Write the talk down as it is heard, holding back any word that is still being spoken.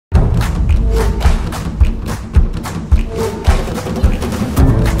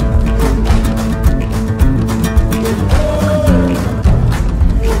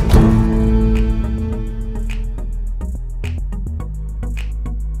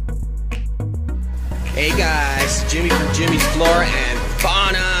Hey guys, Jimmy from Jimmie's Flora and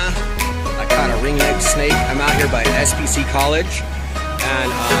Fauna. I caught a ringneck snake. I'm out here by SPC College,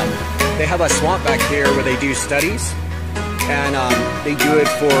 and they have a swamp back here where they do studies, and they do it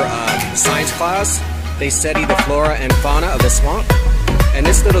for science class. They study the flora and fauna of the swamp, and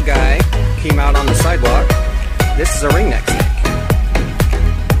this little guy came out on the sidewalk. This is a ringneck snake,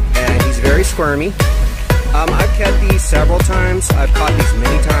 and he's very squirmy. I've kept these several times. I've caught these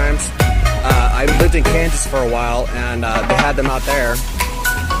many times. I lived in Kansas for a while, and they had them out there.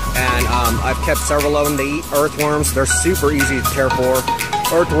 And I've kept several of them. They eat earthworms. They're super easy to care for.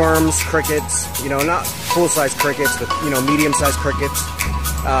 Earthworms, crickets, you know, not full-size crickets, but, you know, medium-sized crickets.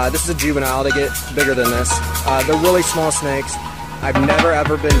 This is a juvenile. They get bigger than this. They're really small snakes. I've never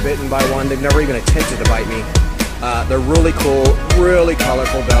ever been bitten by one. They've never even attempted to bite me. They're really cool, really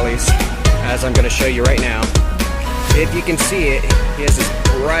colorful bellies, as I'm going to show you right now. If you can see it, he has this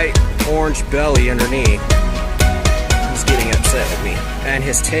bright orange belly underneath. He's getting upset with me. And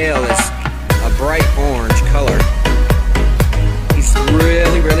his tail is a bright orange color. He's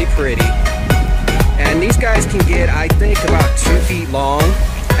really, really pretty. And these guys can get, I think, about 2 feet long.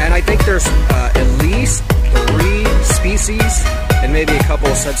 And I think there's at least 3 species and maybe a couple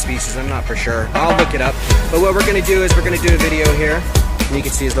of subspecies. I'm not for sure. I'll look it up. But what we're going to do is we're going to do a video here. And you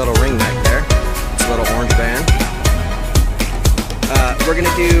can see his little ring neck there. It's a little orange band. We're going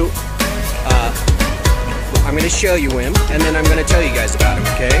to do, I'm going to show you him, and then I'm going to tell you guys about him,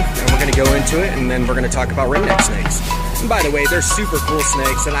 okay? And we're going to go into it, and then we're going to talk about ringneck snakes. And by the way, they're super cool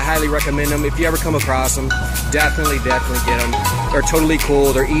snakes, and I highly recommend them. If you ever come across them, definitely get them. They're totally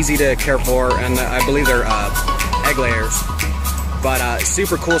cool. They're easy to care for, and I believe they're egg layers. But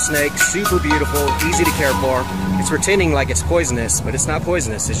super cool snake, super beautiful, easy to care for. It's pretending like it's poisonous, but it's not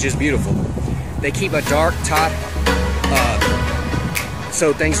poisonous. It's just beautiful. They keep a dark top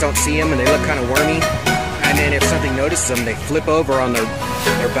so things don't see them, and they look kind of wormy. And then if something notices them, they flip over on their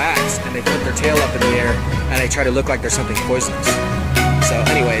backs, and they put their tail up in the air, and they try to look like there's something poisonous. So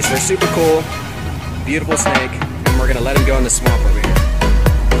anyways, they're super cool, beautiful snake, and we're gonna let him go in the swamp over here.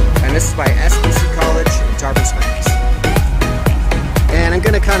 And this is by SPC College in Tarpon Springs. And I'm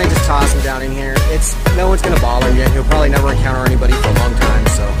gonna kind of just toss him down in here. No one's gonna bother him yet. He'll probably never encounter anybody for a long time,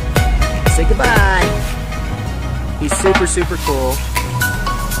 so say goodbye. He's super, super cool.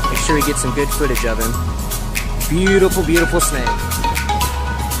 Make sure we get some good footage of him. Beautiful, beautiful snake.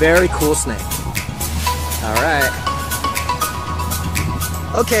 Very cool snake. Alright.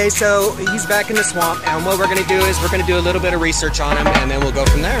 Okay, so he's back in the swamp, and what we're going to do is we're going to do a little bit of research on him, and then we'll go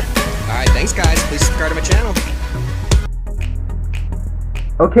from there. Alright, thanks guys. Please subscribe to my channel.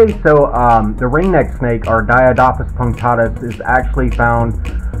 Okay, so the ringneck snake, or Diodopus punctatus, is actually found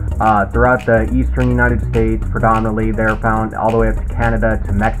throughout the eastern United States. Predominantly, they're found all the way up to Canada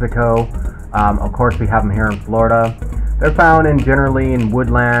to Mexico. Of course, we have them here in Florida. They're found generally in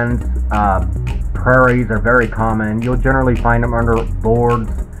woodlands. Prairies are very common. You'll generally find them under boards,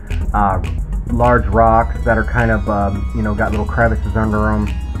 large rocks that are kind of, you know, got little crevices under them.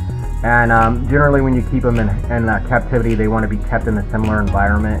 And generally, when you keep them in captivity, they want to be kept in a similar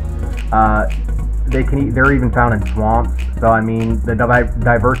environment. They're even found in swamps. So I mean, the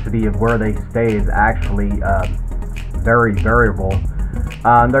diversity of where they stay is actually very variable.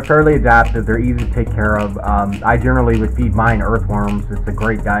 They're fairly adaptive. They're easy to take care of. I generally would feed mine earthworms. It's a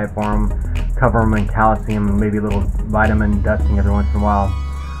great diet for them. Cover them in calcium and maybe a little vitamin dusting every once in a while.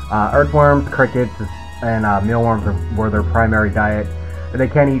 Earthworms, crickets, and mealworms were their primary diet. They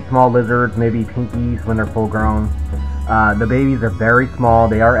can eat small lizards, maybe pinkies when they're full grown. The babies are very small.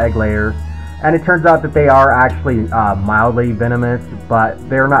 They are egg layers. And it turns out that they are actually mildly venomous, but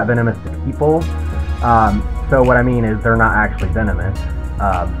they're not venomous to people. So what I mean is they're not actually venomous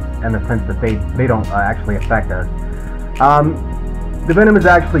in the sense that they don't actually affect us. The venom is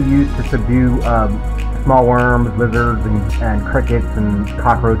actually used to subdue small worms, lizards, and crickets, and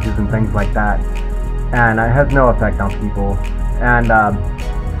cockroaches, and things like that. And it has no effect on people. And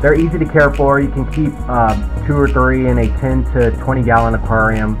they're easy to care for. You can keep 2 or 3 in a 10 to 20 gallon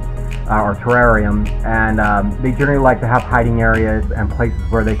aquarium or terrarium, and they generally like to have hiding areas and places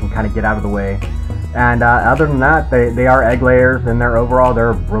where they can kind of get out of the way. And other than that, they are egg layers, and they're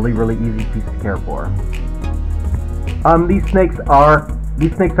really, really easy species to care for. These snakes are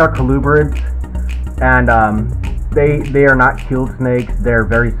colubrids, and they are not keeled snakes. They're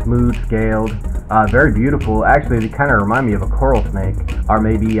very smooth scaled, very beautiful. Actually, they kind of remind me of a coral snake, or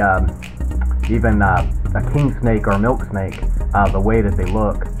maybe even a king snake or milk snake. The way that they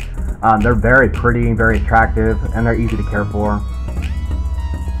look. They're very pretty, very attractive, and they're easy to care for.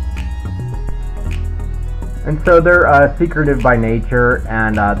 And so they're secretive by nature,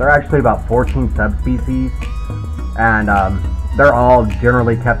 and they're actually about 14 subspecies, and they're all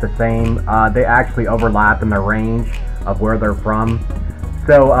generally kept the same. They actually overlap in their range of where they're from.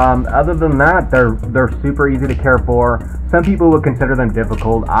 So other than that, they're super easy to care for. Some people would consider them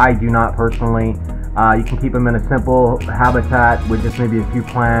difficult. I do not personally. You can keep them in a simple habitat with just maybe a few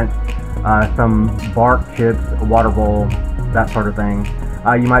plants, some bark chips, a water bowl, that sort of thing.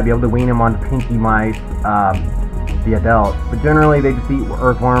 You might be able to wean them on pinky mice, the adults, but generally they just eat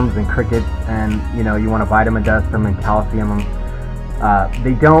earthworms and crickets, and you know, you want to vitamin dust them and calcium them.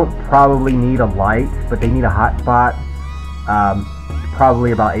 They don't probably need a light, but they need a hot spot,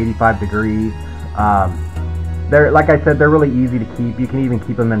 probably about 85 degrees. They're, like I said, they're really easy to keep. You can even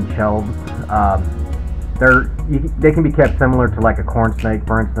keep them in shelves. They can be kept similar to like a corn snake,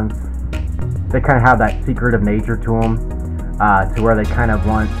 for instance. They kind of have that secretive nature to them, to where they kind of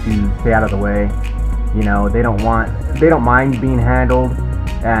want to stay out of the way. You know, they don't mind being handled,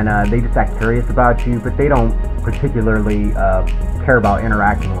 and they just act curious about you, but they don't particularly care about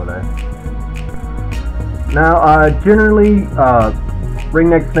interacting with us. Now, generally,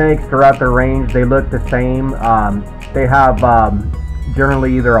 ringneck snakes throughout their range, they look the same. They have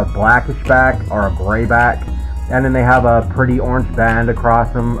generally either a blackish back or a gray back, and then they have a pretty orange band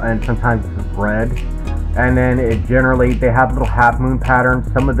across them, and sometimes it's red. And then generally they have little half moon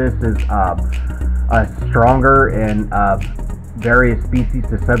patterns. Some of this is stronger in various species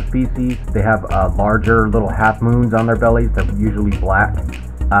to subspecies. They have larger little half moons on their bellies. They're usually black,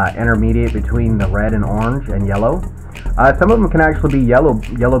 intermediate between the red and orange and yellow. Some of them can actually be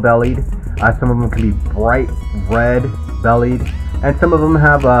yellow bellied. Some of them can be bright red bellied, and some of them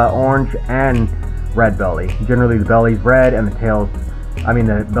have orange and red belly. Generally the belly's red and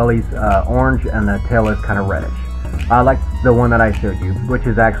the belly's orange and the tail is kind of reddish. Like the one that I showed you, which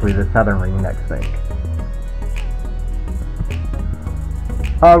is actually the southern ringneck snake.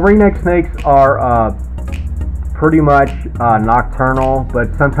 Ringneck snakes are pretty much nocturnal,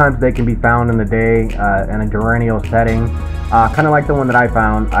 but sometimes they can be found in the day in a diurnal setting. Kind of like the one that I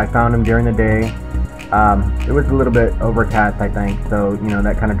found. I found them during the day. It was a little bit overcast, I think, so you know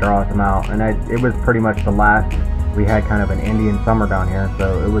that kind of draws them out. And it was pretty much the last. We had kind of an Indian summer down here,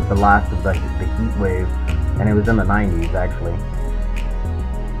 so it was the last of the heat wave, and it was in the 90s actually.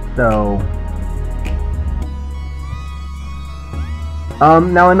 So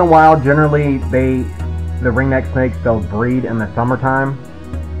now in the wild, generally the ringneck snakes, they'll breed in the summertime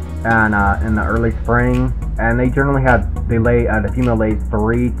and in the early spring, and they generally the female lays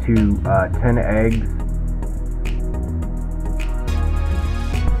 3 to 10 eggs.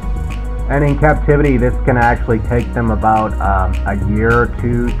 And in captivity, this can actually take them about a year or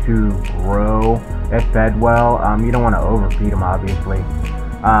two to grow if fed well. You don't want to overfeed them, obviously,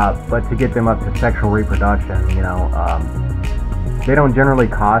 but to get them up to sexual reproduction, you know, they don't generally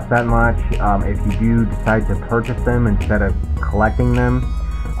cost that much if you do decide to purchase them instead of collecting them.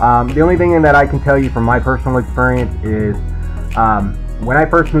 The only thing that I can tell you from my personal experience is when I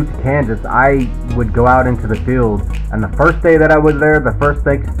first moved to Kansas, I would go out into the field, and the first day that I was there, the first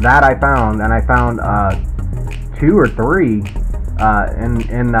snakes that I found, and I found 2 or 3 in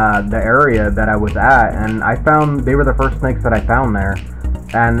the area that I was at, and I found they were the first snakes that I found there,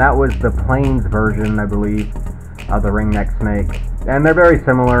 and that was the Plains version, I believe, of the ringneck snake. And they're very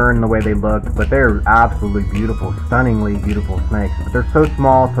similar in the way they look, but they're absolutely beautiful, stunningly beautiful snakes. But they're so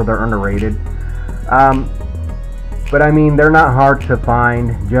small, so they're underrated. But I mean, they're not hard to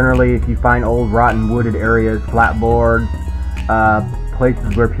find. Generally, if you find old rotten wooded areas, flatboards,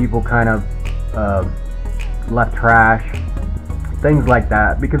 places where people kind of left trash, things like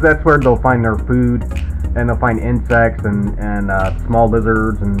that, because that's where they'll find their food, and they'll find insects and small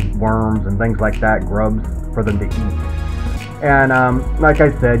lizards and worms and things like that, grubs for them to eat. And like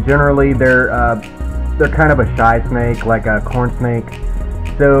I said, generally they're kind of a shy snake, like a corn snake.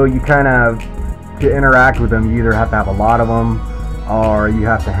 So you kind of, to interact with them, you either have to have a lot of them, or you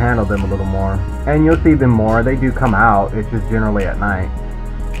have to handle them a little more. And you'll see them more. They do come out. It's just generally at night.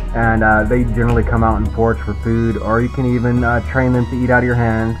 And they generally come out and forage for food, or you can even train them to eat out of your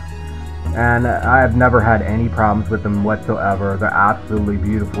hands. And I have never had any problems with them whatsoever. They're absolutely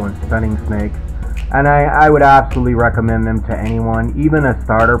beautiful and stunning snakes. And I would absolutely recommend them to anyone, even a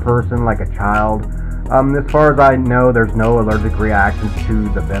starter person like a child. As far as I know, there's no allergic reactions to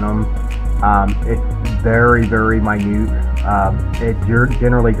the venom. It's very, very minute. It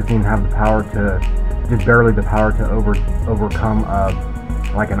generally doesn't even have the power to, just barely the power to overcome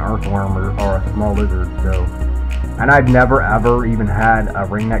like an earthworm or a small lizard. So, and I've never ever even had a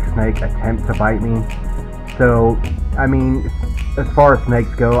ringneck snake attempt to bite me. So, I mean, as far as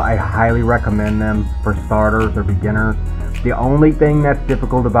snakes go, I highly recommend them for starters or beginners. The only thing that's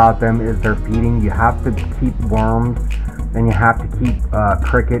difficult about them is their feeding. You have to keep worms and you have to keep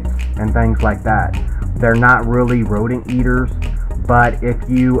crickets and things like that. They're not really rodent eaters, but if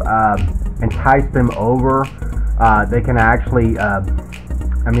you entice them over, they can actually,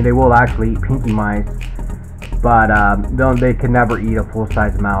 they will actually eat pinky mice, but they can never eat a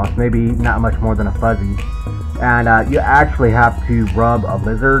full-size mouse, maybe not much more than a fuzzy. And you actually have to rub a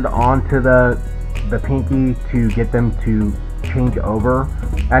lizard onto the pinky to get them to change over,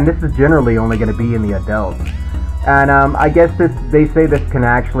 and this is generally only going to be in the adults. And I guess they say this can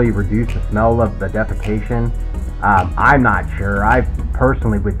actually reduce the smell of the defecation. I'm not sure. I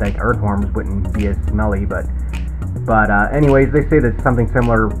personally would think earthworms wouldn't be as smelly, but anyways, they say that's something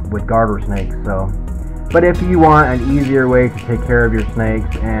similar with garter snakes. So, but if you want an easier way to take care of your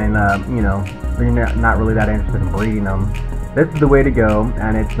snakes, and you're not really that interested in breeding them, this is the way to go,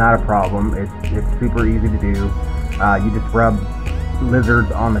 and it's not a problem. It's super easy to do. You just rub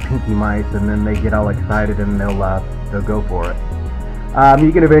lizards on the pinky mice, and then they get all excited and they'll go for it.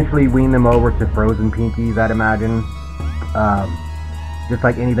 You can eventually wean them over to frozen pinkies, I'd imagine. Just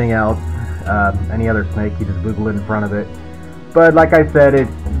like anything else, any other snake, you just wiggle it in front of it. But like I said,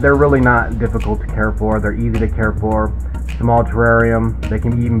 they're really not difficult to care for. They're easy to care for. Small terrarium. They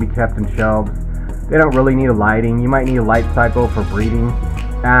can even be kept in shelves. They don't really need a lighting. You might need a light cycle for breeding,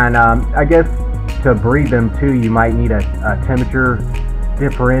 and I guess to breed them too, you might need a temperature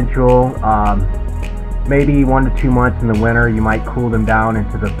differential. Maybe 1 to 2 months in the winter, you might cool them down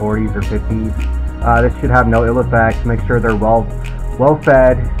into the 40s or 50s. This should have no ill effects. Make sure they're well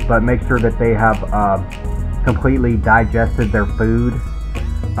fed, but make sure that they have completely digested their food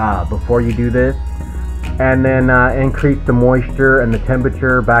before you do this. And then increase the moisture and the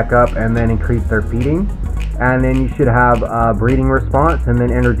temperature back up, and then increase their feeding. And then you should have a breeding response, and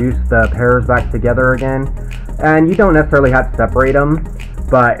then introduce the pairs back together again. And you don't necessarily have to separate them,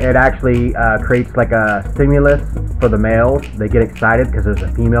 but it actually creates like a stimulus for the males. They get excited because there's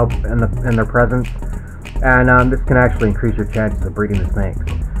a female in their presence, and this can actually increase your chances of breeding the snakes.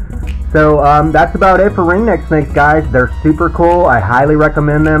 So that's about it for ringneck snakes, guys. They're super cool. I highly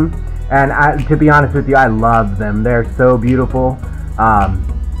recommend them. And to be honest with you, I love them. They're so beautiful.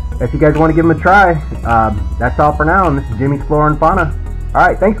 If you guys want to give them a try, that's all for now. And this is Jimmie's Flora and Fauna.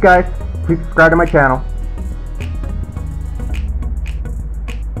 Alright, thanks guys. Please subscribe to my channel.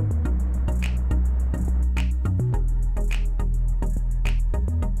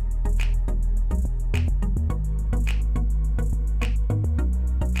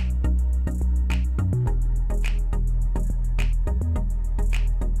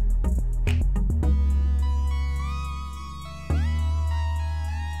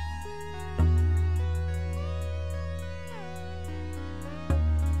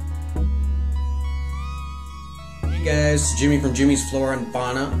 Hey guys, Jimmy from Jimmie's Flora and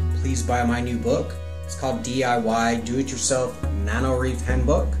Fauna. Please buy my new book. It's called DIY Do-It-Yourself Nano Reef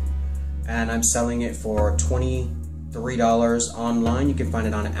Handbook, and I'm selling it for $23 online. You can find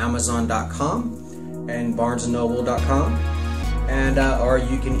it on Amazon.com and BarnesandNoble.com, and or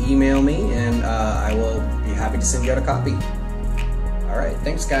you can email me, and I will be happy to send you out a copy. All right,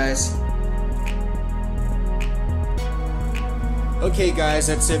 thanks guys. Okay guys,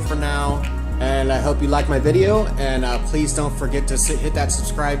 that's it for now. And I hope you like my video, and please don't forget to hit that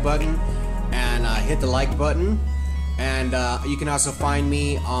subscribe button and hit the like button. And you can also find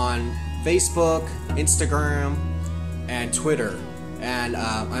me on Facebook, Instagram, and Twitter. And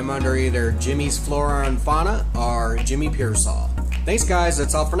I'm under either Jimmie's Flora and Fauna or Jimmy Pearsall. Thanks guys,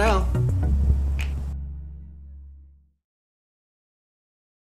 that's all for now.